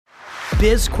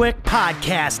BizQuick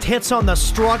podcast hits on the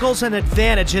struggles and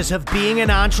advantages of being an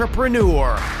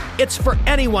entrepreneur. It's for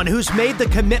anyone who's made the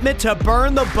commitment to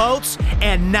burn the boats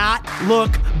and not look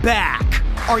back.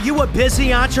 Are you a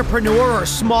busy entrepreneur or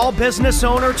small business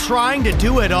owner trying to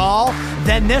do it all?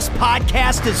 Then this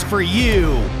podcast is for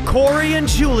you. Corey and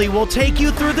Julie will take you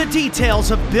through the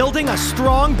details of building a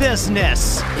strong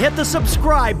business. Hit the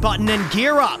subscribe button and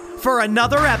gear up for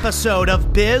another episode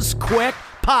of BizQuick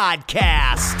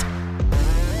Podcast.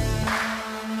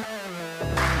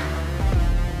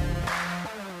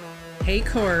 Hey,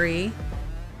 Corey.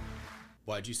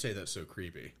 Why'd you say that so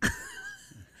creepy?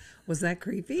 Was that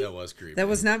creepy? That was creepy. That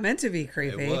was not meant to be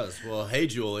creepy. It was. Well, hey,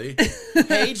 Julie.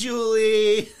 Hey,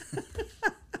 Julie.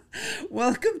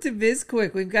 Welcome to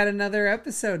BizQuick. We've got another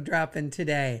episode dropping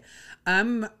today.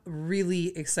 I'm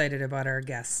really excited about our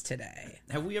guests today.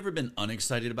 Have we ever been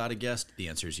unexcited about a guest? The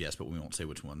answer is yes, but we won't say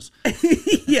which ones.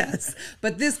 Yes,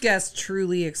 but this guest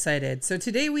truly excited. So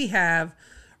today we have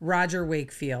Roger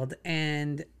Wakefield,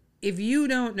 and if you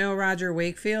don't know Roger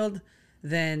Wakefield,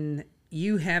 then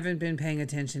you haven't been paying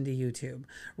attention to YouTube.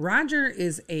 Roger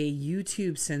is a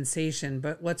YouTube sensation,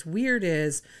 but what's weird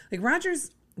is, like,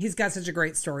 he's got such a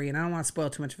great story, and I don't want to spoil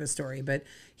too much of his story, but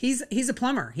he's a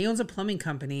plumber. He owns a plumbing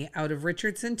company out of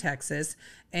Richardson, Texas,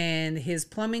 and his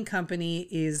plumbing company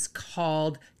is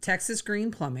called Texas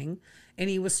Green Plumbing, and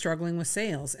he was struggling with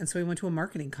sales, and so he went to a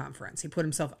marketing conference. He put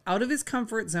himself out of his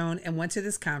comfort zone and went to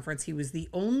this conference. He was the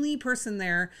only person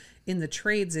there in the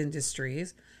trades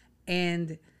industries,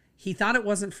 and he thought it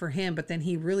wasn't for him, but then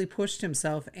he really pushed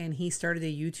himself and he started a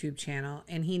YouTube channel,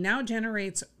 and he now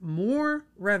generates more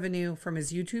revenue from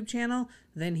his YouTube channel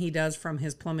than he does from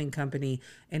his plumbing company.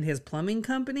 And his plumbing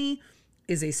company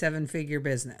is a 7-figure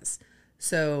business.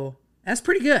 So that's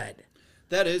pretty good.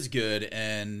 That is good,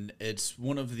 and it's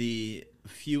one of the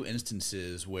few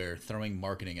instances where throwing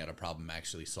marketing at a problem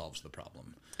actually solves the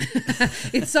problem.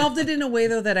 It solved it in a way,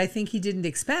 though, that I think he didn't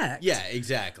expect. Yeah,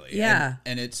 exactly. Yeah.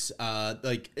 And it's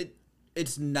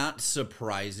it's not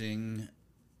surprising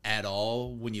at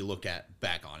all when you look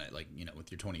back on it, like, you know,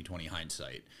 with your 20/20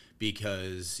 hindsight,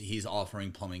 because he's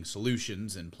offering plumbing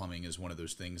solutions, and plumbing is one of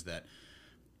those things that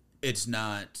it's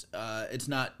not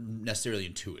necessarily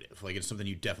intuitive. Like, it's something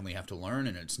you definitely have to learn,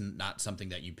 and it's not something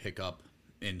that you pick up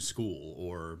in school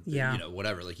or, you know,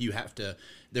 whatever. Like, you have to,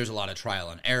 there's a lot of trial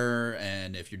and error,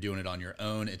 and if you're doing it on your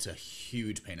own, it's a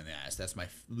huge pain in the ass. That's my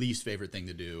least favorite thing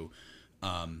to do.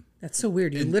 That's so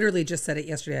weird. You literally just said it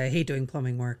yesterday. I hate doing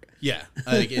plumbing work. Yeah.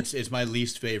 Like, it's my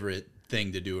least favorite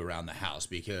thing to do around the house,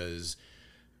 because,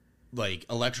 like,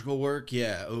 electrical work,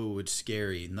 it's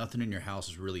scary. Nothing in your house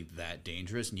is really that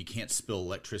dangerous, and you can't spill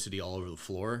electricity all over the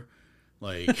floor.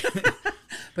 Like,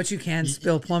 but you can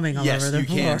spill plumbing all over the floor. Yes,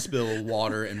 you can spill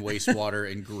water and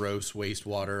wastewater and gross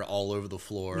wastewater all over the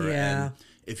floor. Yeah. And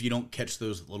if you don't catch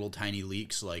those little tiny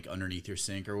leaks, like, underneath your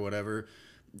sink or whatever,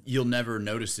 you'll never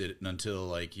notice it until,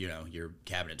 like, you know, your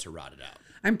cabinets are rotted out.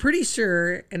 I'm pretty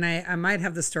sure, and I might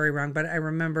have the story wrong, but I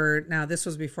remember, now this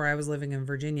was before I was living in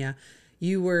Virginia,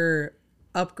 you were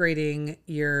upgrading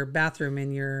your bathroom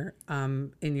in your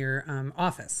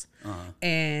office. Uh-huh.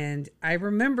 And I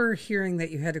remember hearing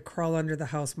that you had to crawl under the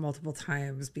house multiple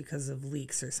times because of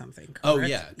leaks or something, correct? Oh,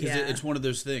 yeah, because it's one of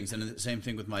those things. And the same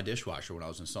thing with my dishwasher when I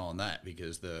was installing that,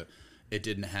 because it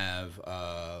didn't have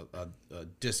a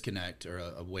disconnect or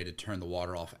a way to turn the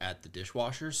water off at the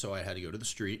dishwasher, so I had to go to the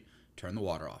street, turn the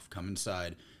water off, come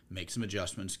inside, make some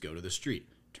adjustments, go to the street,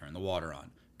 turn the water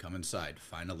on, come inside,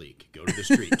 find a leak, go to the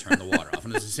street, turn the water off.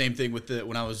 And it's the same thing with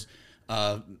when I was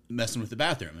messing with the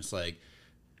bathroom. It's like,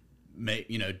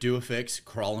 do a fix,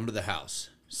 crawl into the house,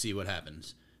 see what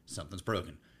happens. Something's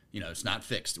broken. You know, it's not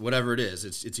fixed. Whatever it is,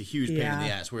 it's a huge pain in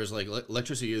the ass. Whereas, like,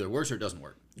 electricity either works or it doesn't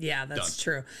work. Yeah, that's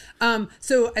true.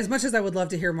 So as much as I would love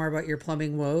to hear more about your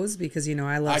plumbing woes, because, you know,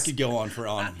 I could go on for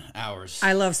hours.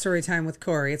 I love story time with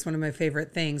Corey. It's one of my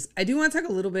favorite things. I do want to talk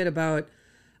a little bit about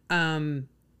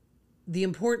the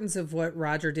importance of what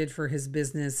Roger did for his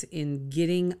business in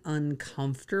getting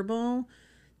uncomfortable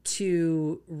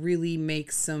to really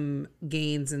make some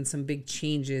gains and some big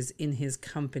changes in his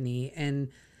company, and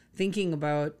thinking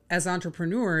about, as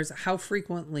entrepreneurs, how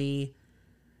frequently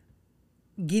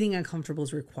getting uncomfortable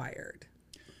is required.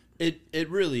 It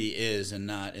really is, and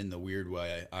not in the weird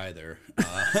way either.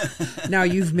 Now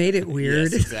you've made it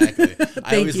weird. Yes, exactly.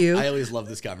 Thank you. I always love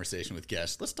this conversation with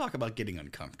guests. Let's talk about getting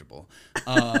uncomfortable.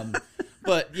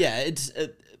 But yeah, it's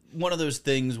one of those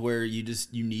things where you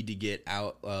need to get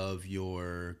out of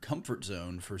your comfort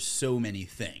zone for so many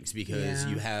things, because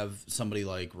you have somebody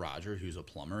like Roger who's a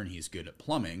plumber and he's good at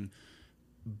plumbing,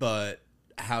 but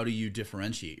how do you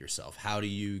differentiate yourself? How do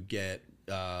you get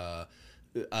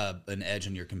an edge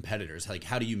on your competitors. Like,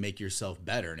 how do you make yourself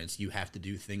better? And it's, you have to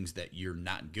do things that you're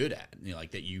not good at, you know,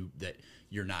 like that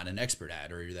you're not an expert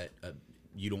at, or that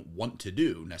you don't want to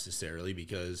do necessarily,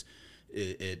 because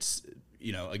it's,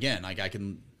 you know, again, like I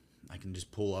can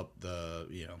just pull up the,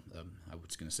 you know, I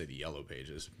was going to say the yellow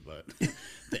pages, but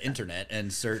the internet,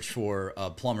 and search for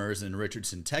plumbers in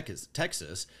Richardson,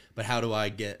 Texas. But how do I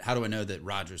know that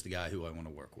Roger's the guy who I want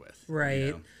to work with? Right.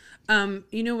 You know?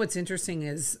 You know, what's interesting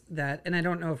is that, and I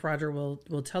don't know if Roger will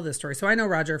tell this story. So I know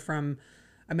Roger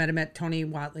I met him at Tony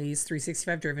Watley's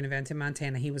 365 Driven event in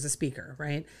Montana. He was a speaker,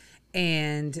 right?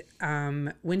 And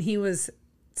when he was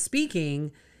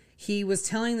speaking, he was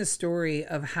telling the story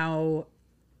of how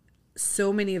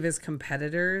so many of his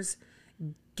competitors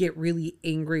get really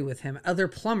angry with him. Other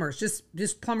plumbers,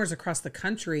 just plumbers across the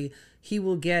country, he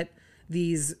will get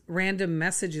these random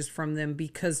messages from them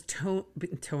because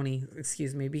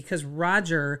because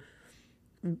Roger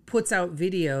puts out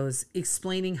videos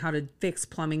explaining how to fix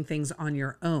plumbing things on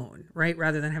your own, right?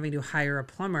 Rather than having to hire a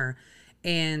plumber.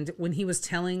 And when he was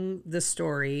telling the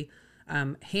story,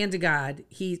 hand to God,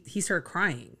 he started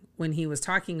crying when he was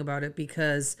talking about it,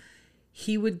 because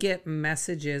he would get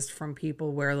messages from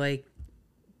people where like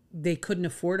they couldn't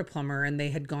afford a plumber and they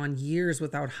had gone years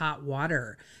without hot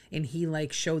water, and he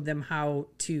like showed them how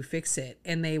to fix it.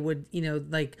 And they would, you know,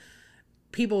 like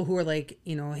people who are like,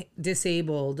 you know,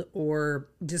 disabled or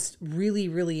just really,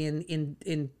 really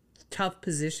in tough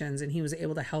positions. And he was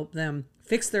able to help them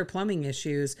fix their plumbing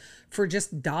issues for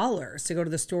just dollars, to go to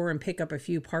the store and pick up a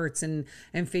few parts and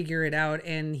figure it out.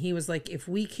 And he was like, if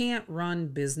we can't run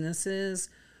businesses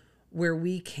where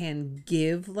we can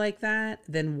give like that,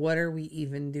 then what are we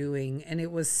even doing? And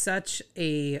it was such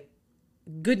a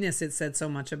goodness. It said so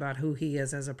much about who he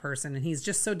is as a person. And he's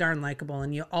just so darn likable.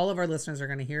 And all of our listeners are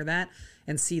going to hear that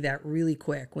and see that really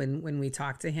quick when we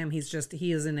talk to him. He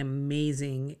is an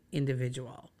amazing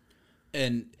individual.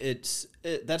 And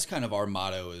that's kind of our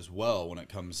motto as well when it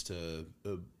comes to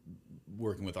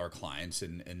working with our clients,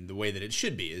 and the way that it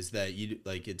should be is that you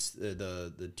like, it's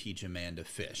the teach a man to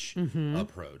fish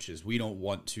approach. Is we don't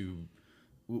want to,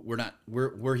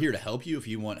 we're here to help you if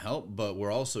you want help, but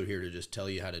we're also here to just tell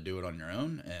you how to do it on your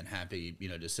own, and happy, you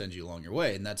know, to send you along your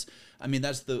way. And that's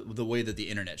the way that the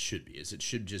internet should be. Is it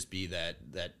should just be that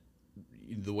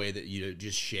the way that you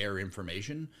just share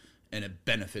information, and it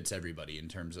benefits everybody in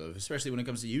terms of, especially when it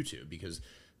comes to YouTube, because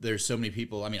there's so many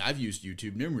people. I mean, I've used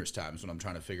YouTube numerous times when I'm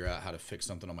trying to figure out how to fix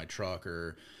something on my truck,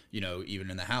 or, you know, even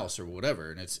in the house or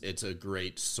whatever. And it's a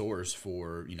great source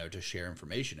for, you know, to share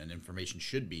information, and information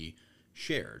should be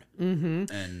shared.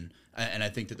 Mm-hmm. And I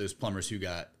think that those plumbers who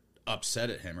got upset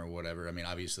at him or whatever, I mean,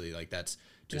 obviously, like, that's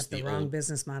just the wrong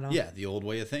business model. Yeah, the old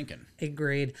way of thinking.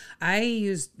 Agreed. I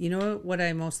use, you know what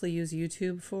I mostly use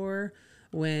YouTube for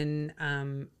when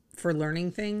for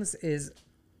learning things is,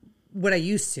 what I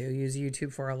used to use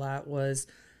YouTube for a lot was,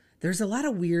 there's a lot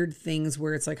of weird things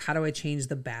where it's like, how do I change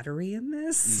the battery in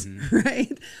this?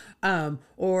 Right?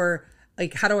 Or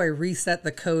like, how do I reset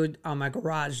the code on my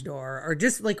garage door? Or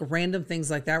just like random things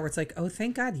like that, where it's like, oh,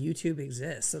 thank God YouTube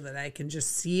exists so that I can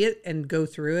just see it and go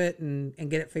through it and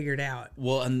get it figured out.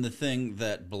 Well, and the thing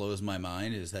that blows my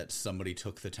mind is that somebody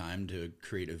took the time to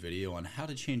create a video on how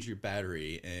to change your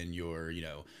battery in your, you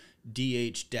know,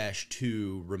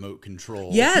 DH-2 remote control.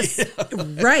 Yes,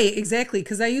 right, exactly.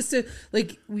 Because I used to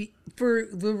for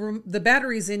the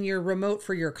batteries in your remote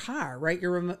for your car, right?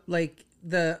 Your remote, like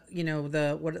the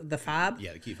fob.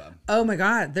 Yeah, the key fob. Oh my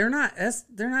God, they're not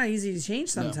easy to change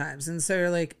sometimes. No. And so you're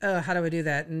like, oh, how do I do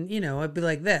that? And you know, it'd be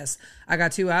like this. I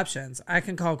got two options. I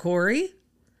can call Corey,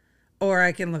 or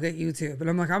I can look at YouTube. And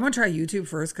I'm like, I'm gonna try YouTube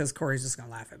first because Corey's just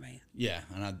gonna laugh at me. Yeah,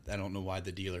 and I don't know why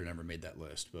the dealer never made that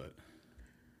list, but.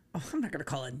 Oh, I'm not going to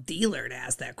call a dealer to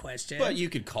ask that question. But you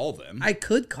could call them. I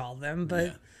could call them, but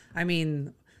yeah. I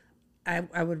mean,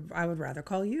 I would rather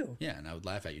call you. Yeah, and I would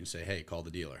laugh at you and say, "Hey, call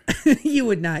the dealer." You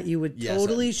would not. You would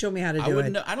totally show me how to do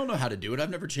it. I don't know how to do it. I've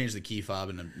never changed the key fob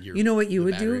in your. You know what you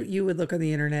would do? You would look on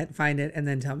the internet, find it, and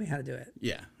then tell me how to do it.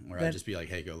 Yeah, or I'd just be like,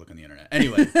 "Hey, go look on the internet."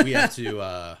 Anyway, we have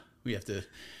to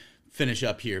finish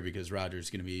up here because Roger's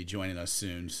going to be joining us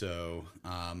soon. So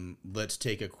let's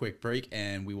take a quick break,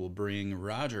 and we will bring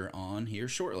Roger on here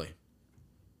shortly.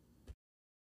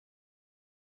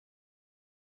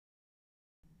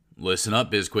 Listen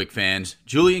up, BizQuick fans.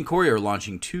 Julie and Corey are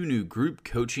launching 2 new group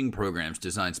coaching programs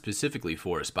designed specifically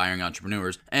for aspiring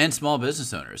entrepreneurs and small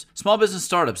business owners. Small Business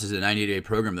Startups is a 90-day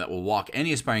program that will walk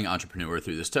any aspiring entrepreneur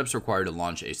through the steps required to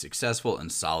launch a successful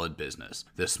and solid business.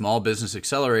 The Small Business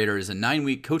Accelerator is a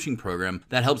 9-week coaching program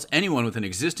that helps anyone with an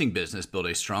existing business build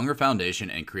a stronger foundation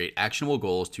and create actionable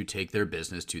goals to take their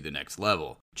business to the next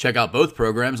level. Check out both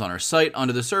programs on our site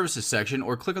under the services section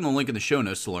or click on the link in the show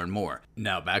notes to learn more.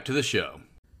 Now back to the show.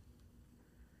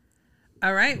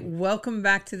 All right, welcome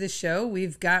back to the show.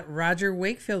 We've got Roger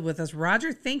Wakefield with us.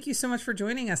 Roger, thank you so much for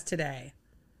joining us today.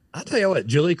 I'll tell you what,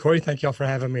 Julie, Corey, thank y'all for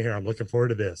having me here. I'm looking forward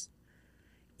to this.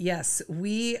 Yes,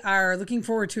 we are looking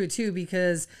forward to it too,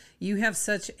 because you have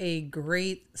such a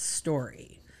great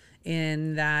story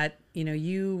in that,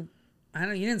 you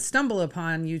didn't stumble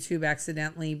upon YouTube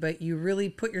accidentally, but you really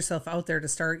put yourself out there to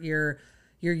start your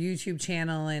YouTube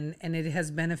channel, and it has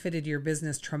benefited your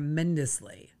business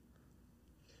tremendously.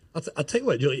 I'll tell you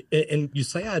what, Julie, and you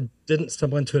say I didn't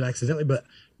stumble into it accidentally, but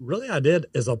really I did.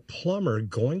 As a plumber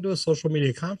going to a social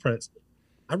media conference,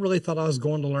 I really thought I was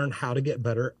going to learn how to get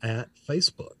better at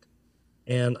Facebook.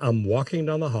 And I'm walking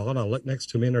down the hall and I look next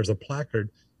to me and there's a placard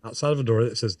outside of a door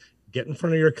that says, "Get in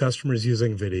front of your customers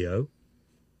using video."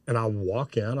 And I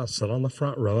walk in, I sit on the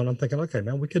front row and I'm thinking, okay,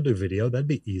 man, we could do video. That'd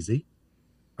be easy.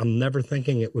 I'm never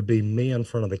thinking it would be me in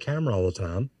front of the camera all the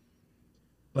time,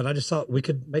 but I just thought we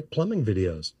could make plumbing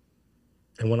videos.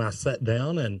 And when I sat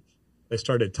down and they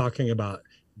started talking about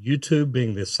YouTube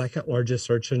being the second largest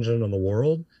search engine in the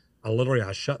world,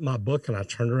 I shut my book and I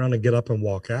turned around and get up and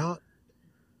walk out.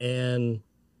 And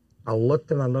I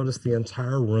looked and I noticed the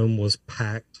entire room was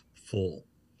packed full.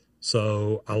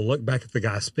 So I looked back at the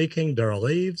guy speaking,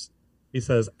 Daryl Eves. He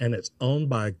says, and it's owned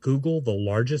by Google, the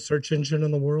largest search engine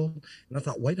in the world. And I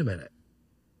thought, wait a minute.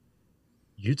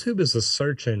 YouTube is a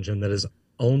search engine that is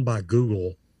owned by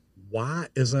Google. Why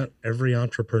isn't every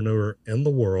entrepreneur in the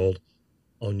world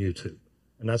on YouTube?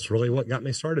 And that's really what got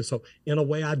me started. So in a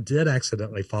way, I did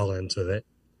accidentally fall into it.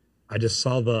 I just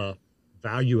saw the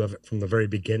value of it from the very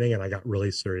beginning and I got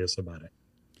really serious about it.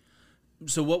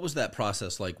 So what was that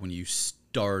process like when you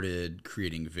started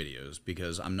creating videos?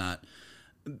 Because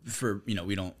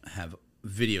we don't have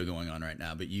video going on right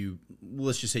now, but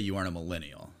let's just say you aren't a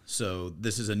millennial. So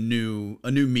this is a new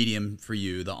medium for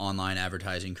you, the online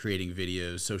advertising, creating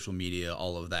videos, social media,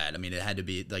 all of that. I mean, it had to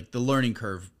be like the learning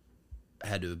curve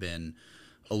had to have been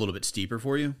a little bit steeper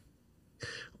for you.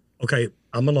 Okay.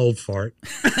 I'm an old fart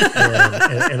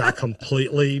and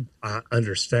I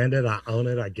understand it. I own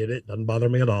it. I get it. Doesn't bother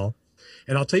me at all.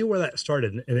 And I'll tell you where that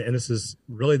started. And this is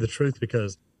really the truth,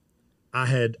 because I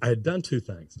had done 2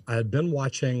 things. I had been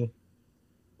watching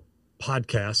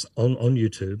podcasts on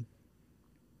YouTube.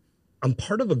 I'm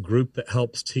part of a group that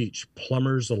helps teach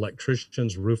plumbers,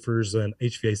 electricians, roofers, and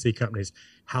HVAC companies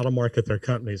how to market their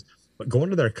companies. But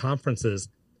going to their conferences,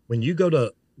 when you go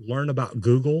to learn about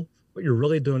Google, what you're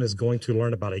really doing is going to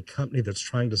learn about a company that's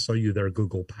trying to sell you their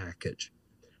Google package.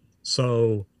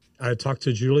 So I talked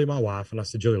to Julie, my wife, and I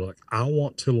said, Julie, look, I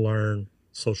want to learn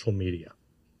social media.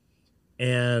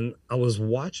 And I was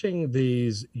watching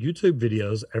these YouTube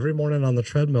videos every morning on the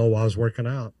treadmill while I was working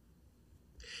out.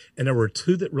 And there were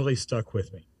 2 that really stuck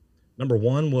with me. Number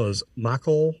 1 was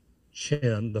Michael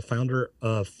Chen, the founder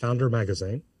of Founder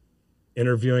Magazine,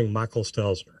 interviewing Michael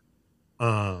Stelzner.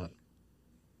 And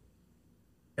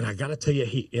I got to tell you,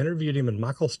 he interviewed him, and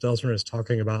Michael Stelzner is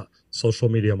talking about social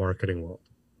media marketing world.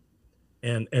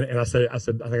 And I said,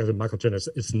 Michael Chen,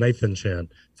 it's Nathan Chen,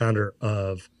 founder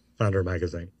of Founder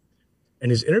Magazine. And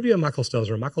he's interviewing Michael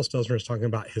Stelzner. Michael Stelzner is talking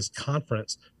about his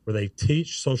conference where they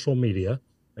teach social media.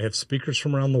 They have speakers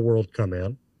from around the world come in,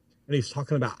 and he's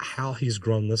talking about how he's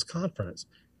grown this conference.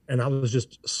 And I was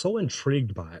just so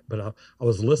intrigued by it, but I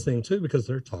was listening too, because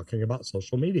they're talking about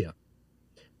social media.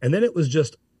 And then it was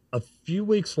just a couple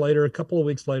of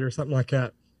weeks later, something like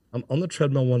that. I'm on the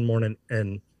treadmill one morning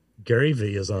and Gary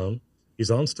Vee is on. He's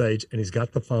on stage and he's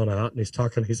got the phone out and he's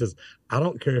talking. He says, I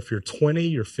don't care if you're 20,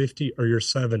 you're 50, or you're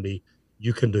 70,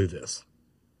 you can do this.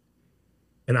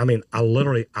 And I mean, I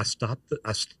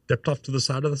stepped off to the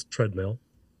side of the treadmill,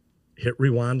 hit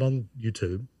rewind on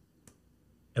YouTube,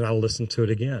 and I listened to it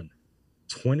again.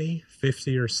 20,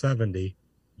 50, or 70,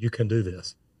 you can do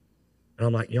this. And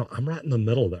I'm like, I'm right in the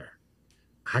middle there.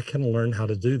 I can learn how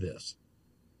to do this.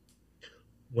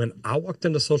 When I walked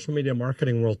into social media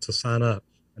marketing world to sign up,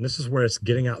 and this is where it's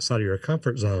getting outside of your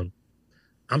comfort zone.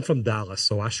 I'm from Dallas,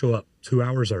 so I show up 2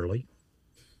 hours early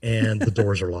and the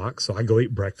doors are locked. So I go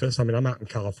eat breakfast. I mean, I'm out in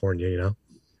California, I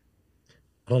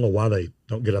don't know why they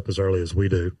don't get up as early as we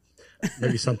do.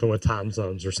 Maybe something with time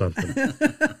zones or something.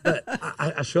 But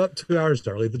I show up 2 hours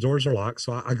early. The doors are locked.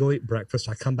 So I go eat breakfast.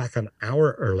 I come back an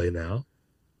hour early now,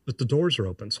 but the doors are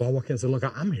open. So I walk in and say, look,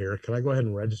 I'm here. Can I go ahead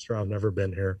and register? I've never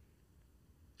been here.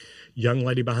 Young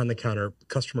lady behind the counter,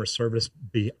 customer service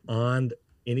beyond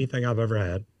anything I've ever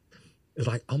had. Is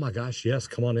like, oh my gosh, yes,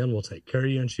 come on in. We'll take care of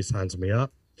you. And she signs me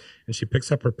up and she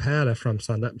picks up her pad after I'm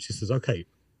signed up and she says, okay,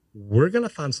 we're going to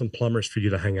find some plumbers for you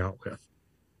to hang out with.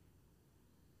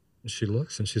 And she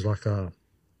looks and she's like,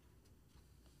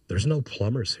 there's no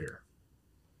plumbers here.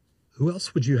 Who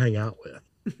else would you hang out with?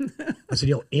 I said,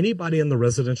 anybody in the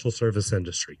residential service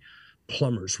industry,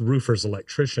 plumbers, roofers,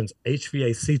 electricians,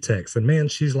 HVAC techs. And man,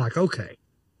 she's like, okay,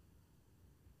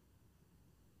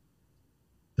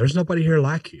 there's nobody here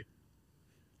like you.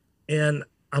 And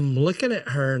I'm looking at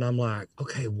her and I'm like,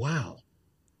 okay, wow.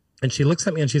 And she looks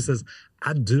at me and she says,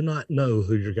 I do not know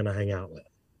who you're going to hang out with.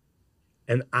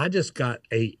 And I just got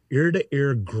a ear to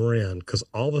ear grin because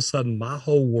all of a sudden my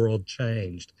whole world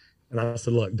changed. And I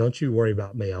said, look, don't you worry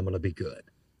about me. I'm going to be good.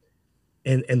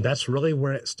 And that's really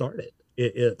where it started.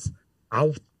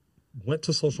 I went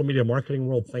to social media marketing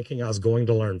world thinking I was going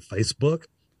to learn Facebook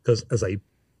because as a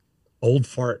old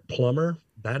fart plumber,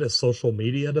 that is social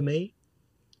media to me.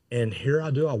 And here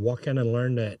I do, I walk in and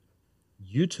learn that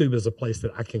YouTube is a place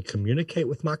that I can communicate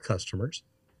with my customers.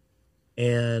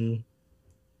 And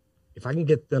if I can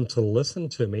get them to listen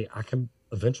to me, I can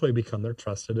eventually become their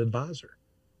trusted advisor.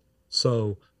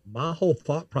 So my whole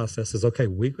thought process is, okay,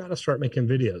 we've got to start making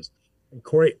videos. And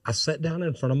Corey, I sat down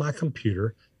in front of my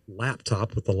computer,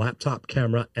 laptop with the laptop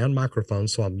camera and microphone.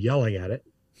 So I'm yelling at it.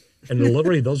 And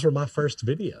literally those were my first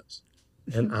videos.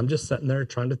 And I'm just sitting there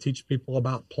trying to teach people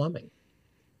about plumbing.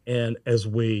 And as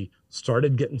we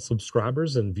started getting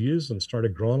subscribers and views and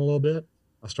started growing a little bit,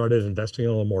 I started investing a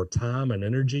little more time and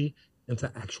energy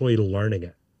into actually learning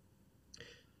it.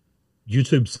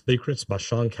 YouTube Secrets by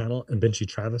Sean Cannell and Benji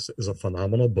Travis is a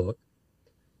phenomenal book.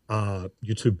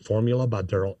 YouTube Formula by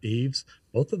Daryl Eves.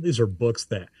 Both of these are books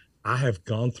that I have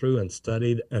gone through and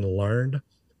studied and learned.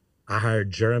 I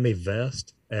hired Jeremy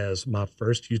Vest as my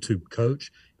first YouTube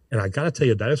coach. And I got to tell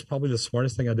you, that is probably the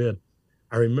smartest thing I did.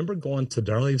 I remember going to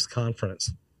Daryl Eves'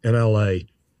 conference in LA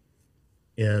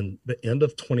in the end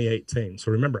of 2018.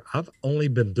 So remember, I've only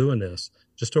been doing this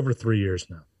just over 3 years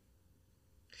now.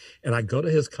 And I go to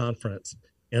his conference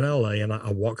in LA and I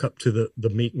walk up to the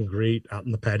meet and greet out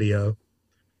in the patio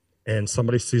and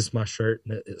somebody sees my shirt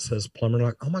and it says plumber. And I'm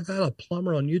like, oh my God, a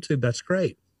plumber on YouTube. That's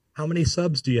great. How many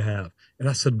subs do you have? And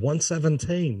I said,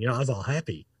 117. I was all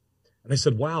happy. And they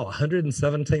said, wow,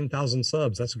 117,000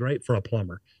 subs. That's great for a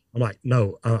plumber. I'm like,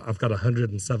 no, I've got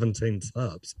 117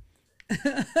 subs.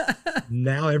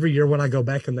 Now, every year when I go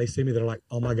back and they see me, they're like,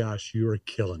 oh my gosh, you are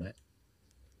killing it.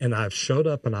 And I've showed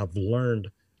up and I've learned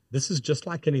this is just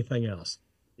like anything else.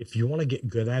 If you want to get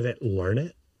good at it, learn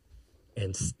it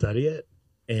and study it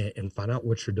and find out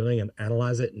what you're doing and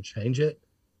analyze it and change it.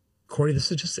 Corey, this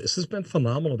has been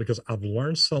phenomenal because I've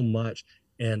learned so much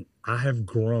and I have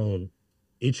grown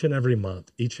each and every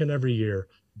month, each and every year,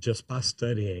 just by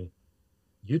studying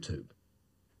YouTube.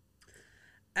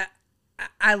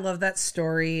 I love that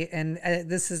story, and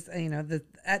this is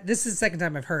this is the second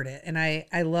time I've heard it, and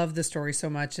I love the story so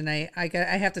much, and I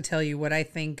have to tell you what I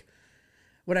think,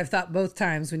 what I've thought both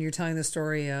times when you're telling the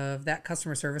story of that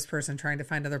customer service person trying to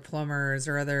find other plumbers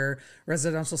or other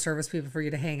residential service people for you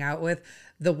to hang out with.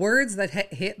 The words that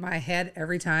hit my head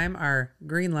every time are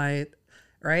green light,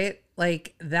 right?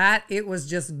 Like that, it was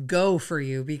just go for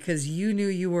you because you knew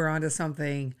you were onto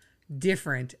something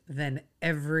different than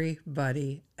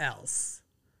everybody else.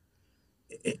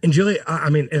 And Julie, I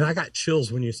mean, and I got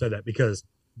chills when you said that because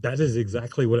that is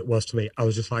exactly what it was to me. I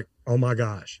was just like, oh my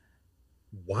gosh,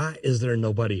 why is there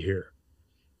nobody here?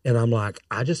 And I'm like,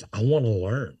 I want to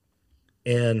learn.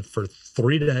 And for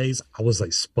 3 days, I was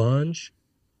a sponge.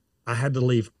 I had to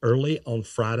leave early on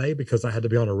Friday because I had to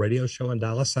be on a radio show in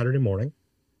Dallas Saturday morning.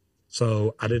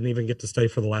 So I didn't even get to stay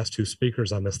for the last two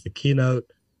speakers. I missed the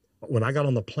keynote. When I got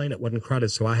on the plane, it wasn't crowded.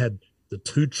 So I had the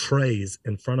 2 trays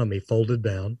in front of me folded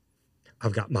down.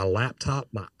 I've got my laptop,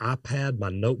 my iPad, my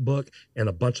notebook, and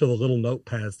a bunch of the little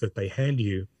notepads that they hand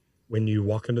you when you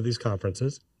walk into these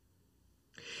conferences.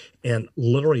 And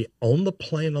literally on the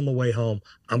plane on the way home,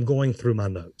 I'm going through my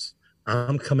notes.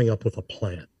 I'm coming up with a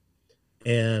plan.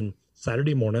 And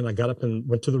Saturday morning, I got up and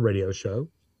went to the radio show,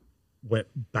 went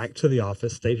back to the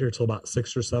office, stayed here till about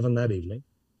 6 or 7 that evening.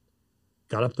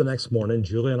 Got up the next morning.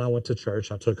 Julie and I went to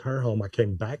church. I took her home. I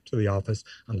came back to the office.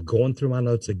 I'm going through my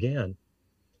notes again.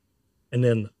 And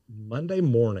then Monday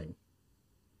morning,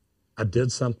 I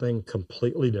did something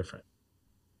completely different.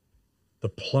 The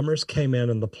plumbers came in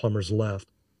and the plumbers left,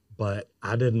 but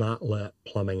I did not let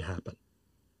plumbing happen.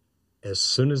 As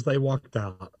soon as they walked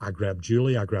out, I grabbed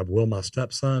Julie, I grabbed Will, my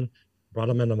stepson, brought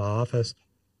them into my office,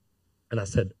 and I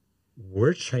said,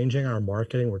 we're changing our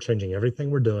marketing, we're changing everything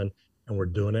we're doing, and we're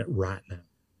doing it right now.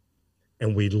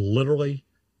 And we literally,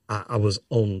 I was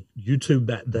on YouTube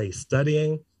that day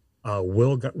studying.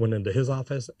 Will went into his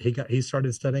office. He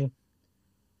started studying.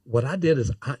 What I did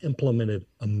is I implemented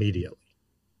immediately.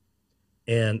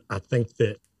 And I think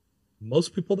that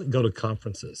most people that go to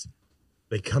conferences,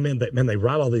 they come in, they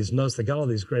write all these notes, they got all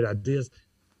these great ideas.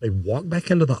 They walk back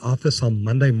into the office on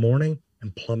Monday morning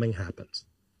and plumbing happens.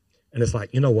 And it's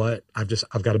like, you know what? I've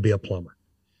got to be a plumber.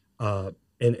 And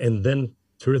then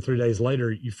 2 or 3 days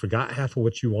later, you forgot half of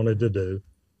what you wanted to do.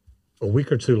 A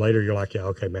week or two later, you're like, yeah,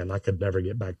 okay, man, I could never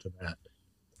get back to that.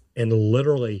 And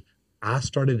literally, I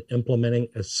started implementing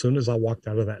as soon as I walked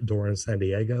out of that door in San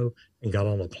Diego and got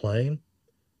on a plane.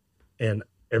 And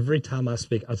every time I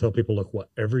speak, I tell people, look,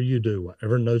 whatever you do,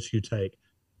 whatever notes you take,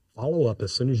 follow up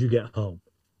as soon as you get home.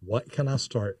 What can I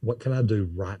start? What can I do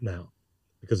right now?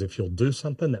 Because if you'll do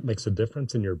something that makes a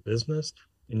difference in your business,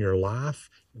 in your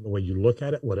life, in the way you look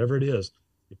at it, whatever it is,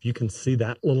 if you can see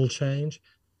that little change,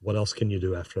 what else can you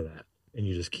do after that? And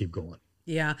you just keep going.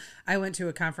 Yeah. I went to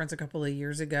a conference a couple of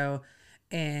years ago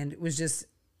and was just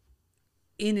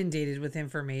inundated with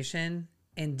information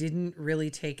and didn't really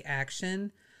take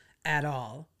action at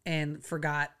all and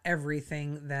forgot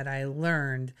everything that I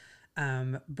learned.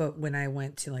 But when I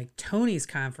went to like Tony's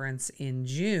conference in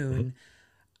June,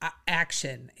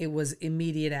 action, it was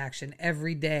immediate action.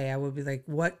 Every day I would be like,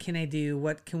 what can I do?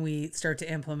 What can we start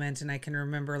to implement? And I can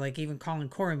remember like even calling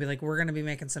Corey and be like, we're going to be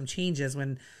making some changes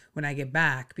when I get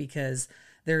back, because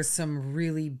there's some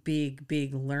really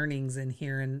big learnings in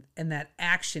here. And that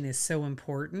action is so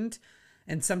important.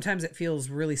 And sometimes it feels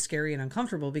really scary and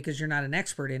uncomfortable because you're not an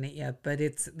expert in it yet, but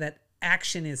it's that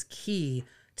action is key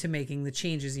to making the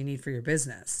changes you need for your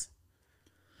business.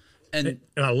 And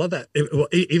I love that.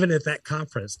 Even at that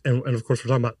conference, and of course, we're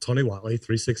talking about Tony Whatley,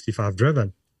 365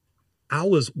 Driven.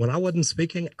 When I wasn't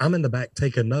speaking, I'm in the back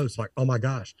taking notes like, oh my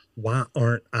gosh, why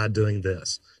aren't I doing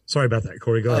this? Sorry about that,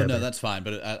 Corey. Go ahead. No, man. that's fine.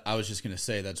 But I was just going to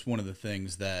say that's one of the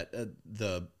things that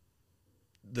the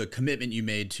commitment you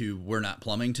made to We're Not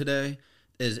Plumbing Today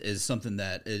is something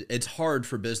that it's hard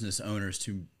for business owners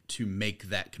to make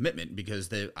that commitment, because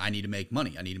I need to make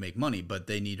money, but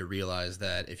they need to realize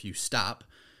that if you stop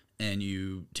and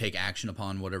you take action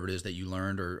upon whatever it is that you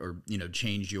learned, or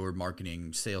change your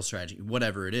marketing, sales strategy,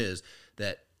 whatever it is,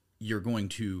 that you're going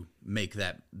to make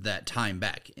that time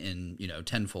back in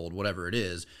tenfold, whatever it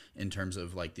is, in terms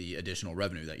of like the additional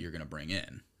revenue that you're going to bring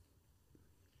in.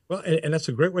 Well, and that's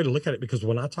a great way to look at it, because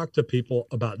when I talk to people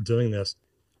about doing this,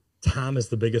 time is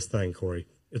the biggest thing, Corey.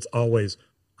 It's always,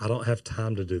 I don't have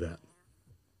time to do that.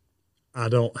 I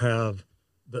don't have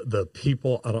the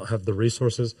people. I don't have the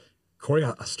resources. Corey,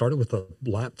 I started with a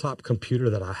laptop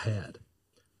computer that I had.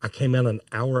 I came in an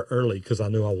hour early because I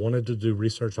knew I wanted to do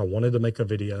research. I wanted to make a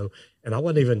video, and I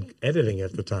wasn't even editing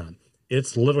at the time.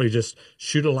 It's literally just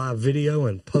shoot a live video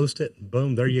and post it, and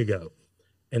boom, there you go.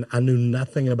 And I knew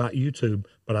nothing about YouTube,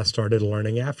 but I started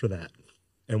learning after that.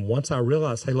 And once I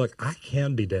realized, hey, look, I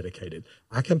can be dedicated.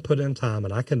 I can put in time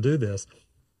and I can do this.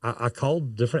 I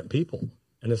called different people,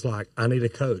 and it's like, I need a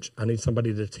coach. I need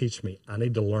somebody to teach me. I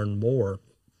need to learn more.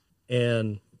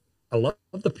 And I love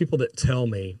the people that tell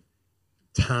me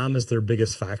time is their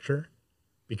biggest factor,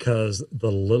 because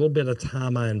the little bit of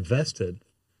time I invested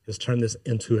has turned this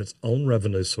into its own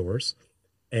revenue source.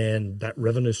 And that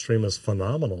revenue stream is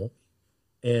phenomenal.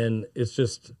 And it's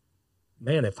just,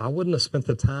 man, if I wouldn't have spent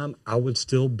the time, I would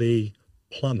still be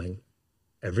plumbing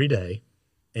every day.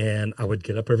 And I would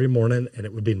get up every morning and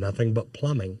it would be nothing but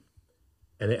plumbing.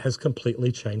 And it has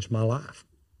completely changed my life.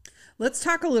 Let's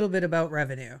talk a little bit about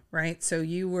revenue, right? So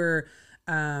you were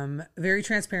very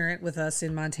transparent with us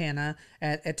in Montana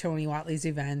at Tony Whatley's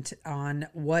event on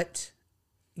what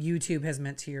YouTube has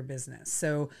meant to your business.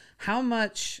 So how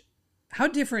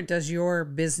different does your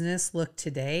business look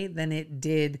today than it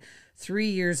did 3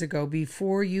 years ago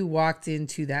before you walked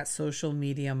into that social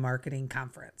media marketing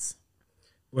conference?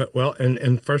 Well,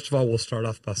 and first of all, we'll start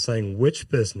off by saying which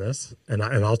business, and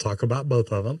I'll talk about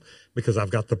both of them, because I've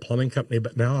got the plumbing company,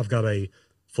 but now I've got a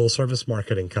full service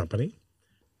marketing company.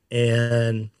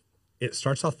 And it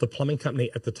starts off, the plumbing company.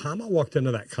 At the time I walked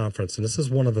into that conference, and this is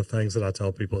one of the things that I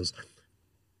tell people, is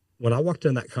when I walked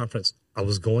in that conference, I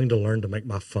was going to learn to make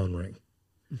my phone ring.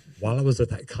 While I was at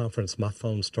that conference, my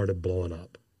phone started blowing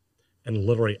up. And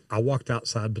literally, I walked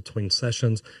outside between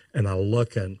sessions and I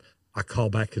look and I call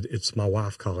back. It's my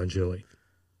wife calling, Julie.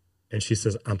 And she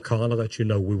says, I'm calling to let you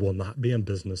know we will not be in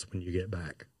business when you get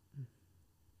back.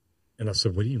 And I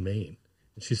said, what do you mean?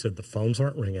 And she said, the phones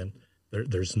aren't ringing.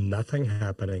 There's nothing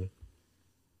happening.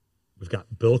 We've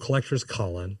got bill collectors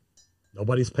calling.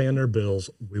 Nobody's paying their bills.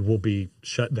 We will be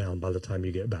shut down by the time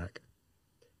you get back.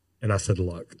 And I said,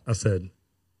 look,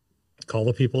 call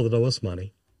the people that owe us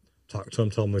money, talk to them,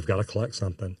 tell them we've got to collect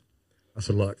something. I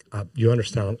said, look, you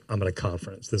understand I'm at a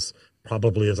conference. This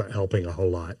probably isn't helping a whole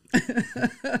lot.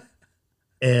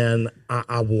 And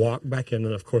I walked back in,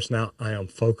 and of course now I am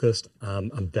focused.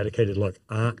 I'm dedicated. Look,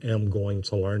 I am going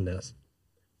to learn this.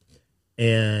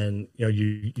 And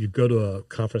you go to a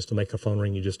conference to make a phone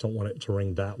ring. You just don't want it to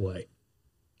ring that way.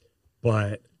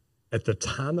 But at the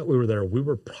time that we were there, we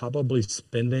were probably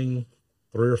spending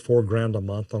 $3 or $4 grand a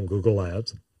month on Google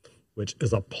Ads, which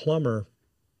is a plumber.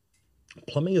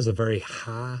 Plumbing is a very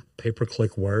high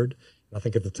pay-per-click word. I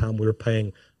think at the time we were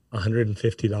paying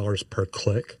 $150 per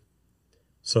click.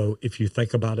 So if you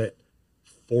think about it,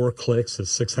 4 clicks is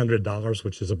 $600,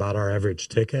 which is about our average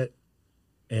ticket.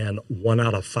 And 1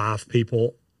 out of 5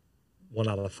 people, 1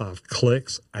 out of 5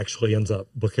 clicks actually ends up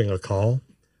booking a call.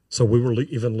 So we were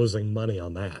even losing money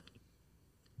on that.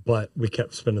 But we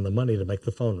kept spending the money to make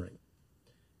the phone ring.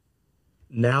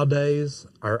 Nowadays,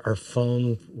 our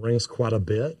phone rings quite a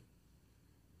bit.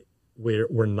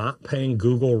 We're not paying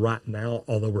Google right now,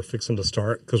 although we're fixing to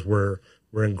start because we're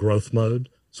in growth mode.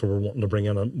 So we're wanting to bring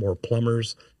in more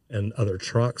plumbers and other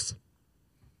trucks.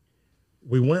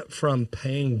 We went from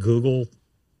paying Google,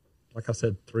 like I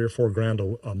said, $3 or $4 grand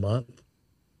a month.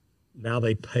 Now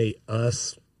they pay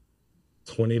us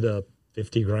 20 to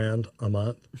 50 grand a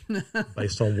month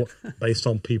based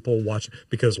on people watching.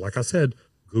 Because like I said,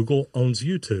 Google owns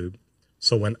YouTube.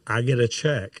 So when I get a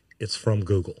check, it's from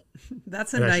Google.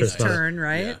 That's a nice turn,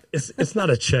 right? Yeah. It's not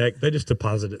a check. They just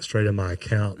deposit it straight in my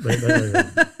account. They don't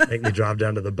even make me drive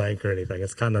down to the bank or anything.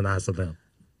 It's kind of nice of them.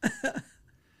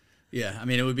 Yeah, I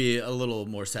mean, it would be a little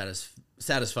more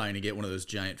satisfying to get one of those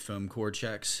giant foam core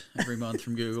checks every month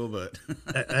from Google, but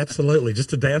Absolutely, just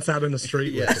to dance out in the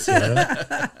street with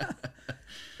it.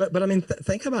 But I mean,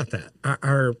 think about that.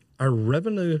 Our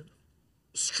revenue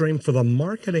stream for the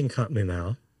marketing company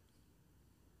now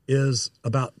is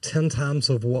about 10 times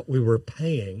of what we were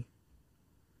paying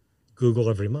Google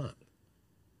every month.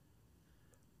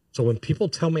 So when people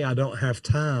tell me I don't have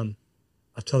time,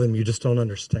 I tell them you just don't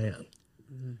understand.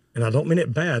 Mm-hmm. And I don't mean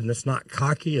it bad, and it's not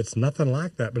cocky, it's nothing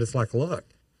like that, but it's like, look,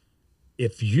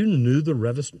 if you knew the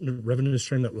revenue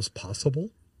stream that was possible,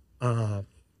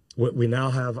 we now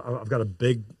have, I've got a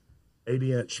big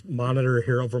 80-inch monitor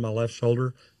here over my left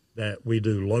shoulder that we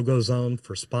do logos on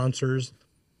for sponsors.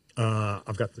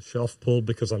 I've got the shelf pulled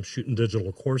because I'm shooting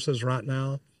digital courses right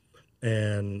now,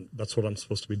 and that's what I'm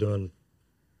supposed to be doing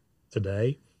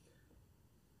today.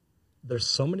 There's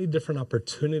so many different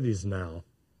opportunities now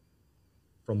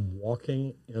from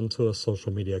walking into a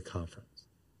social media conference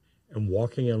and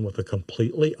walking in with a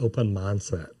completely open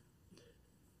mindset.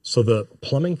 So the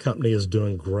plumbing company is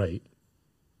doing great.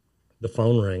 The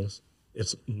phone rings.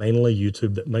 It's mainly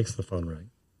YouTube that makes the phone ring.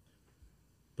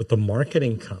 But the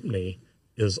marketing company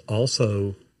is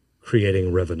also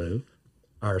creating revenue.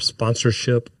 Our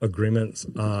sponsorship agreements,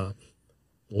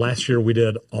 last year we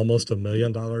did almost $1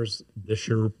 million. This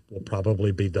year will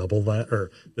probably be double that,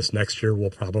 or this next year will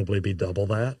probably be double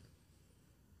that.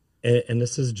 And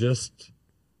this is just,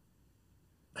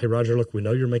 hey, Roger, look, we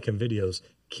know you're making videos.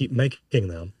 Keep making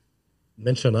them.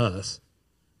 Mention us.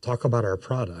 Talk about our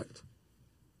product.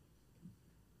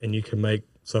 And you can make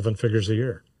 7 figures a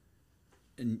year.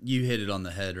 And you hit it on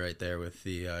the head right there with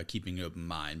the keeping an open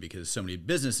mind, because so many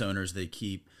business owners, they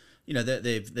keep,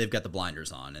 they've got the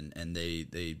blinders on, and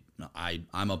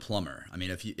I'm a plumber. I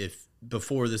mean, if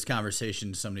before this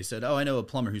conversation somebody said, "Oh, I know a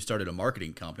plumber who started a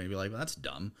marketing company," I'd be like, "Well, that's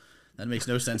dumb. That makes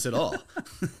no sense at all."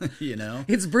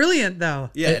 It's brilliant though.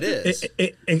 Yeah, it is.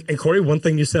 And Corey, one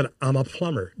thing you said, I'm a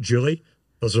plumber. Julie,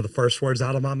 those are the first words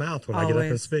out of my mouth when I get up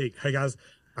and speak. Hey guys,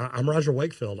 I'm Roger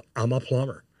Wakefield. I'm a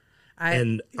plumber.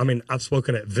 And I mean, I've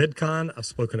spoken at VidCon, I've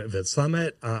spoken at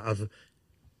VidSummit,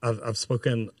 I've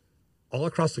spoken all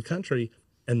across the country,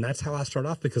 and that's how I start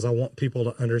off, because I want people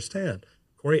to understand,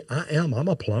 Corey, I'm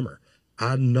a plumber.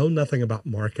 I know nothing about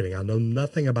marketing. I know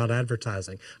nothing about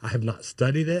advertising. I have not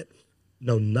studied it,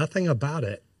 know nothing about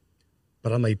it,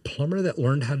 but I'm a plumber that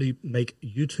learned how to make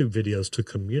YouTube videos to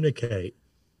communicate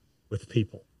with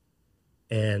people.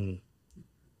 And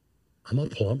I'm a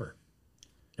plumber.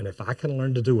 And if I can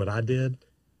learn to do what I did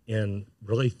in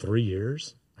really 3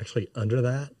 years, actually under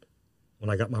that, when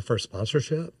I got my first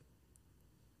sponsorship,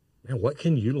 man, what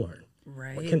can you learn?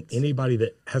 Right. What can anybody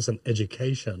that has an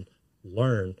education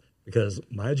learn? Because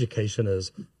my education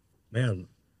is, man,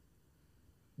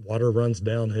 water runs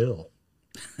downhill.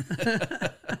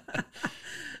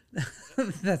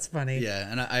 That's funny.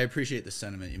 Yeah, and I appreciate the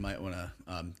sentiment. You might want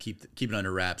to keep it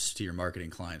under wraps to your marketing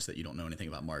clients that you don't know anything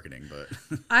about marketing. But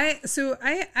I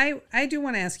do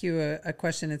want to ask you a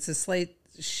question. It's a slight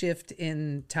shift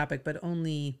in topic, but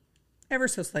only ever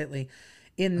so slightly.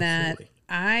 In that,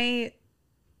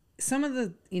 some of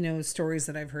the stories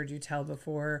that I've heard you tell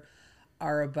before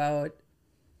are about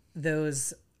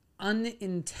those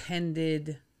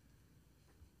unintended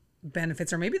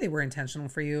benefits, or maybe they were intentional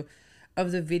for you,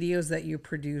 of the videos that you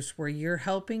produce where you're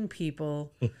helping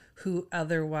people who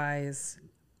otherwise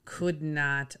could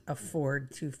not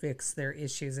afford to fix their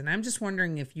issues. And I'm just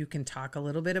wondering if you can talk a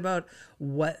little bit about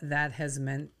what that has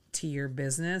meant to your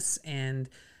business and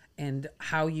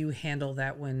how you handle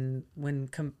that when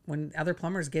other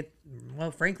plumbers get,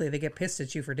 well, frankly, they get pissed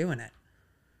at you for doing it.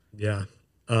 Yeah.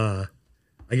 I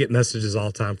get messages all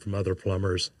the time from other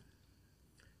plumbers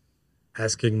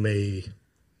asking me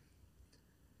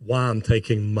why I'm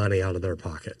taking money out of their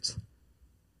pockets.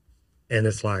 And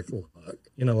it's like, look,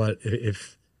 you know what?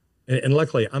 And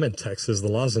luckily I'm in Texas. The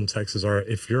laws in Texas are,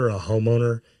 if you're a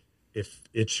homeowner, if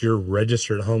it's your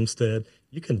registered homestead,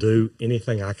 you can do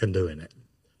anything I can do in it.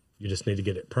 You just need to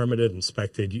get it permitted,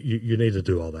 inspected. You need to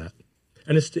do all that.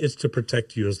 And it's to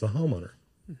protect you as the homeowner.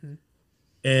 Mm-hmm.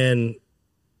 And,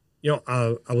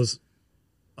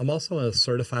 I'm also a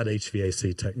certified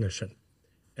HVAC technician.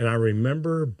 And I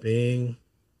remember being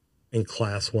in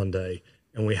class one day,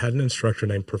 and we had an instructor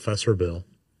named Professor Bill.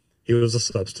 He was a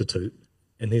substitute.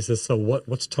 And he says, so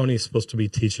what's Tony supposed to be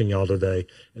teaching y'all today?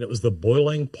 And it was the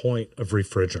boiling point of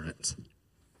refrigerants.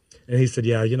 And he said,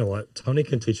 yeah, you know what? Tony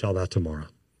can teach y'all that tomorrow.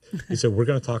 He said, we're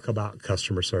going to talk about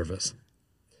customer service.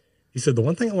 He said, the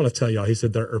one thing I want to tell y'all, he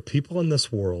said, there are people in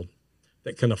this world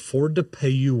that can afford to pay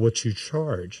you what you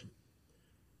charge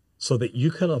so that you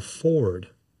can afford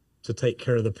to take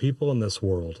care of the people in this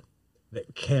world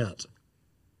that can't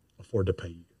afford to pay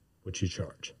you what you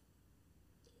charge.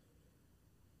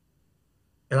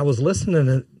 And I was listening,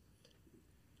 and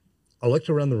I looked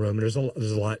around the room, and there's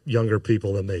a lot younger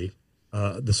people than me.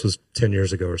 This was 10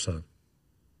 years ago or so.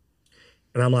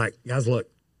 And I'm like, guys, look,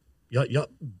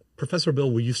 Professor Bill,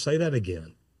 will you say that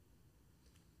again?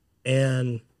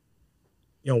 And,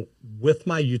 with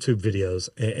my YouTube videos,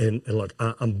 and look,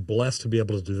 I'm blessed to be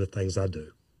able to do the things I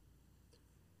do.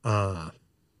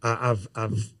 I've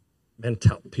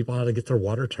taught people how to get their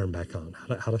water turned back on,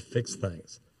 how to fix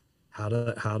things, how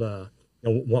to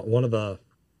one of the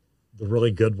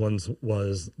really good ones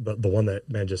was the one that,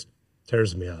 man, just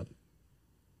tears me up.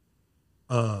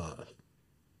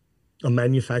 A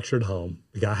manufactured home,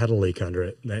 the guy had a leak under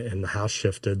it, and the house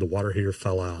shifted, the water heater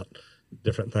fell out,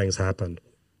 different things happened,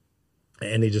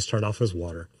 and he just turned off his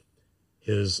water.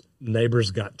 His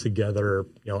neighbors got together,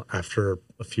 after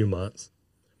a few months,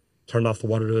 turned off the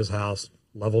water to his house,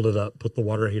 leveled it up, put the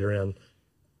water heater in,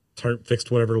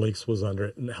 fixed whatever leaks was under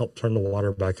it, and helped turn the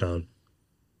water back on.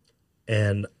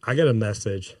 And I get a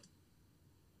message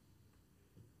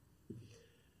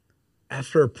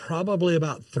after probably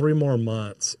about 3 more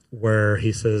months where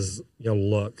he says,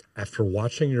 look, after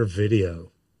watching your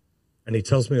video, and he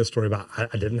tells me a story about,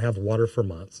 I didn't have water for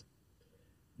months.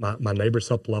 My neighbors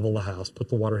helped level the house, put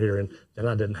the water heater in, then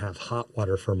I didn't have hot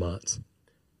water for months.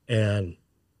 And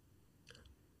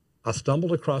I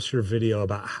stumbled across your video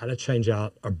about how to change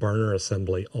out a burner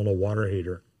assembly on a water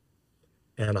heater.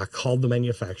 And I called the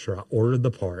manufacturer, I ordered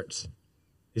the parts.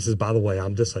 He says, by the way,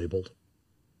 I'm disabled.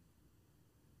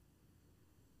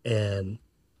 And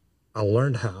I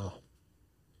learned how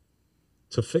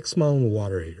to fix my own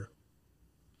water heater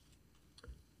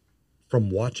from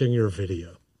watching your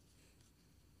video.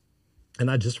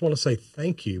 And I just want to say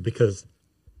thank you, because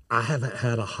I haven't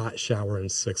had a hot shower in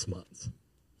 6 months.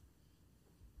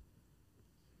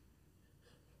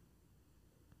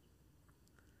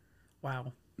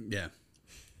 Wow. Yeah.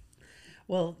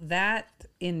 Well, that,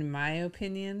 in my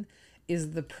opinion,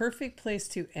 is the perfect place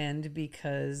to end,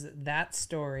 because that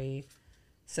story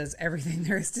says everything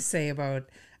there is to say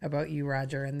about you,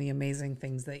 Roger, and the amazing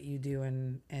things that you do,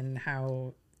 and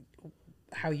how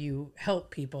you help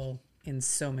people in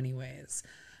so many ways.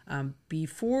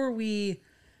 Before we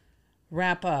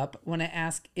wrap up, I want to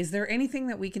ask, is there anything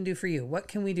that we can do for you? What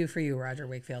can we do for you, Roger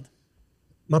Wakefield?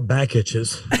 My back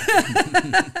itches.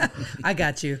 I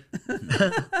got you.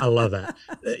 I love that.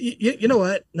 You know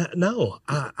what? No,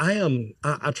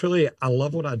 I truly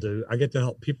love what I do. I get to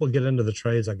help people get into the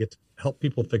trades. I get to help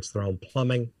people fix their own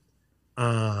plumbing.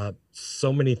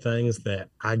 So many things that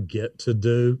I get to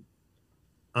do.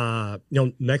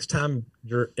 Next time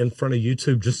you're in front of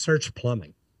YouTube, just search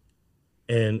plumbing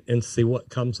and see what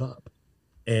comes up.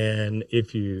 And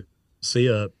if you see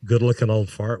a good looking old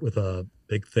fart with a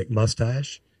big thick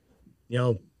mustache,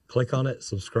 click on it,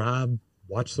 subscribe,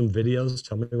 watch some videos,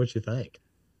 tell me what you think.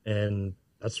 And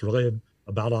that's really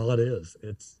about all it is.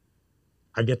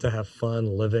 I get to have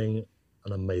fun living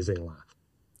an amazing life.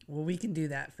 Well, we can do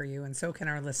that for you, and so can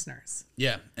our listeners.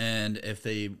 Yeah, and if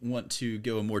they want to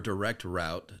go a more direct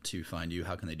route to find you,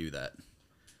 how can they do that?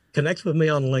 Connect with me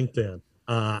on LinkedIn.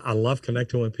 I love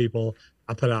connecting with people.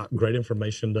 I put out great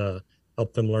information to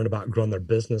help them learn about growing their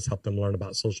business, help them learn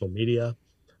about social media.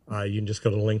 You can just go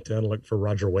to LinkedIn, look for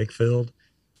Roger Wakefield,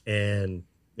 and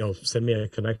send me a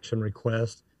connection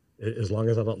request. As long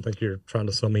as I don't think you're trying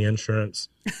to sell me insurance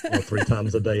 3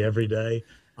 times a day, every day,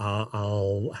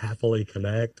 I'll happily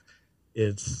connect.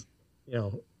 It's,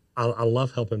 I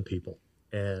love helping people,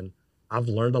 and I've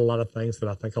learned a lot of things that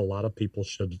I think a lot of people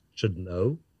should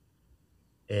know.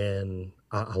 And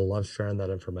I love sharing that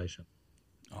information.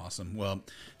 Awesome. Well,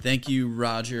 thank you,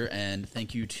 Roger, and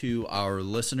thank you to our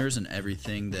listeners, and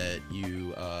everything that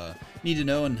you need to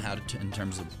know and how to, in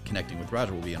terms of connecting with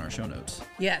Roger, will be in our show notes.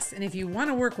 Yes, and if you want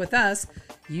to work with us,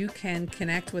 you can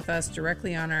connect with us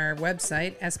directly on our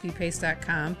website,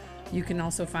 sppace.com. You can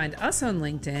also find us on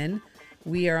LinkedIn.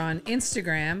 We are on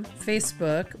Instagram,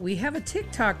 Facebook. We have a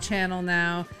TikTok channel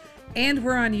now, and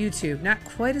we're on YouTube. Not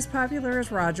quite as popular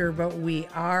as Roger, but we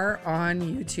are on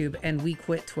YouTube, and we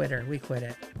quit Twitter. We quit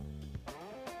it.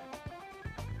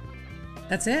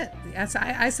 That's it.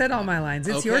 I said all my lines.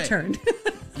 It's your turn.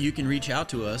 You can reach out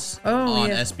to us on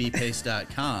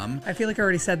sbpace.com. I feel like I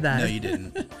already said that. No, you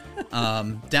didn't.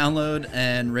 Download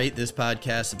and rate this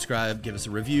podcast, subscribe, give us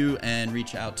a review, and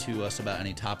reach out to us about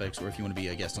any topics, or if you want to be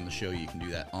a guest on the show, you can do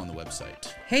that on the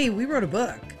website. Hey, we wrote a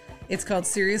book. It's called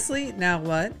Seriously, Now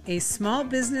What? A Small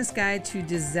Business Guide to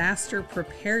Disaster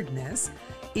Preparedness.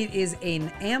 It is an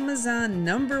Amazon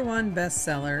 #1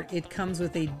 bestseller. It comes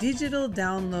with a digital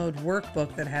download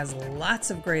workbook that has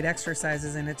lots of great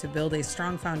exercises in it to build a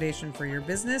strong foundation for your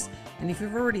business. And if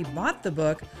you've already bought the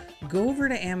book, go over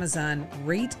to Amazon,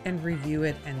 rate and review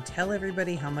it, and tell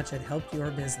everybody how much it helped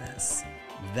your business.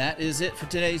 That is it for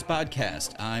today's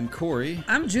podcast. I'm Corey.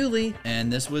 I'm Julie.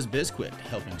 And this was BizQuick,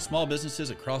 helping small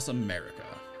businesses across America.